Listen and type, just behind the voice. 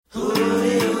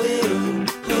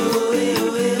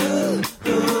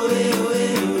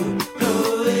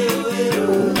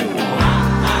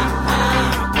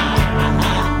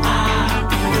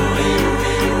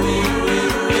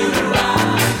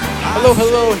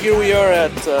here we are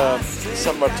at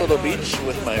San Bartolo Beach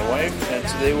with my wife, and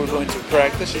today we're going to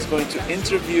practice. She's going to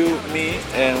interview me,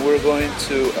 and we're going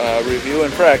to review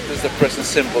and practice the present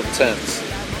simple tense.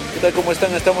 ¿Qué tal? ¿Cómo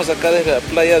están? Estamos acá desde la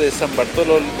playa de San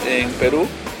Bartolo en Perú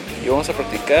y vamos a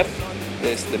practicar.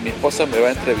 Mi esposa me va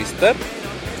a entrevistar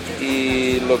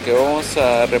y lo que vamos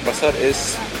a repasar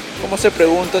es cómo hacer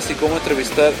preguntas y cómo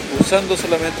entrevistar usando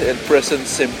solamente el present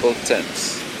simple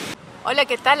tense. Hola,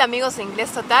 ¿qué tal amigos de Inglés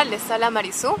Total? Les habla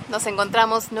Marisú. Nos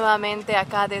encontramos nuevamente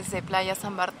acá desde Playa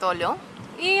San Bartolo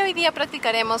y hoy día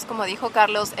practicaremos, como dijo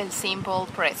Carlos, el simple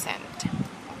present.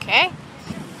 Okay?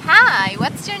 Hi,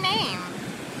 what's your name?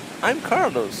 I'm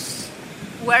Carlos.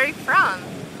 Where are you from?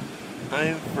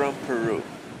 I'm from Peru.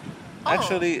 Oh.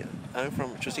 Actually, I'm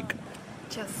from Chosica.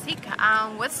 Chosica.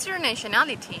 What's your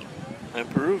nationality? I'm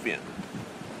Peruvian.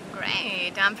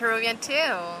 Great, I'm Peruvian too.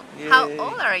 Yay. How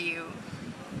old are you?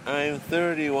 I'm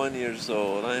 31 years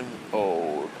old. I'm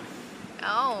old.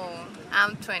 Oh,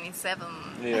 I'm 27.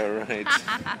 Yeah, right.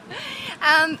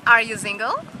 Are you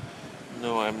single?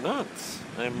 No, I'm not.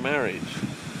 I'm married.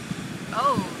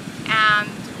 Oh, and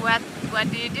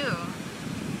what do you do?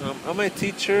 I'm a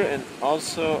teacher, and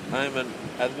also I'm an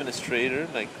administrator,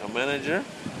 like a manager.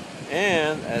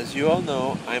 And as you all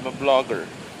know, I'm a blogger.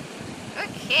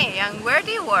 Okay, and where do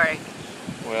you work?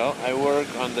 Well, I work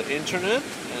on the internet,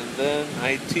 and then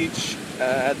I teach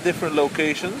at different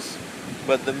locations,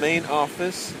 but the main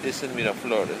office is in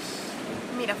Miraflores.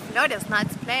 Miraflores,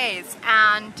 nice place.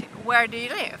 And where do you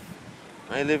live?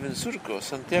 I live in Surco,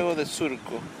 Santiago de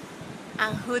Surco.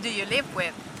 And who do you live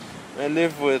with? I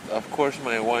live with, of course,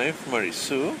 my wife,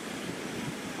 Marisú,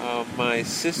 my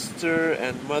sister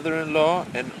and mother-in-law,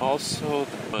 and also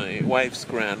my wife's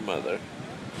grandmother.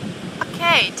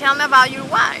 Okay, tell me about your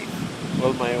wife.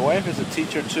 Well, my wife is a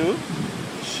teacher too.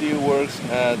 She works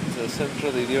at Centro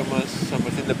de Idiomas San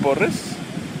Martín de Porres,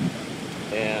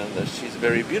 and she's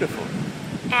very beautiful.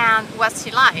 And what's she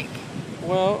like?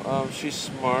 Well, she's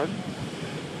smart.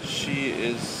 She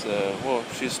is,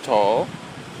 she's tall.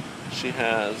 She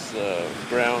has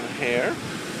brown hair,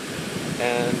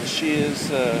 and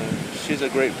she's a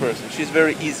great person. She's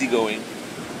very easygoing.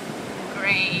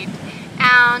 Great.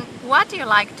 And what do you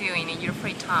like doing in your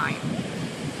free time?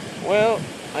 Well,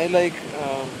 I like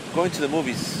going to the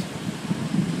movies.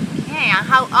 Okay, and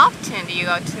how often do you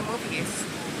go to the movies?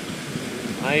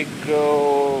 I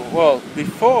go, well,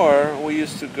 before we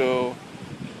used to go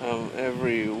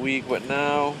every week, but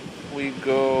now we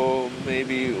go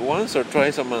maybe once or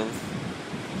twice a month.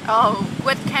 Oh,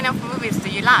 what kind of movies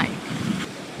do you like?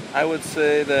 I would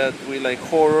say that we like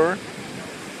horror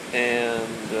and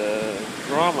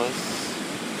dramas.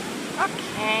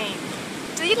 Okay.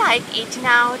 Do you like eating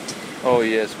out? Oh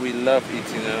yes, we love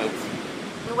eating out.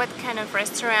 What kind of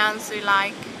restaurants do you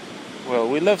like? Well,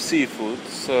 we love seafood,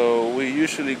 so we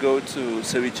usually go to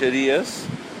cevicherias.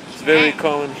 It's very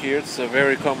common here. It's a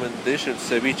very common dish. It's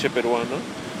ceviche peruano.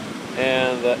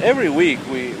 And every week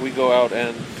we go out,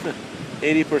 and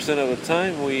 80% of the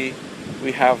time we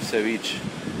have ceviche.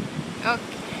 Okay.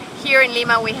 Here in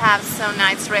Lima we have some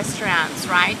nice restaurants,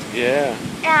 right? Yeah.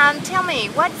 And tell me,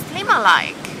 what's Lima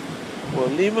like? Well,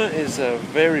 Lima is a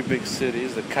very big city.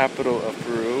 It's the capital of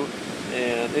Peru,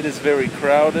 and it is very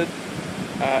crowded.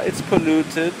 It's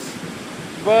polluted,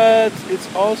 but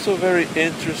it's also very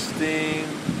interesting.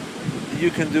 You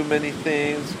can do many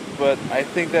things, but I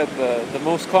think that the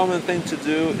most common thing to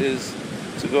do is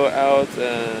to go out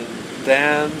and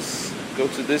dance, go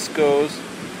to discos,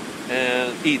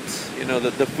 and eat. You know,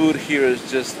 the food here is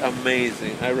just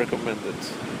amazing. I recommend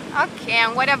it. Okay,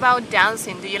 and what about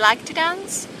dancing? Do you like to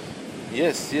dance?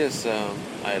 Yes,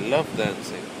 I love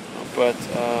dancing, but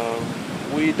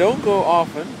we don't go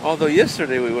often, although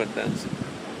yesterday we went dancing.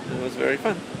 It was very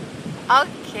fun.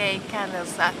 Okay,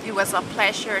 Carlos, it was a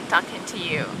pleasure talking to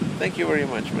you. Thank you very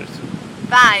much, Marisa.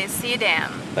 Bye, see you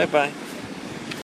then. Bye-bye.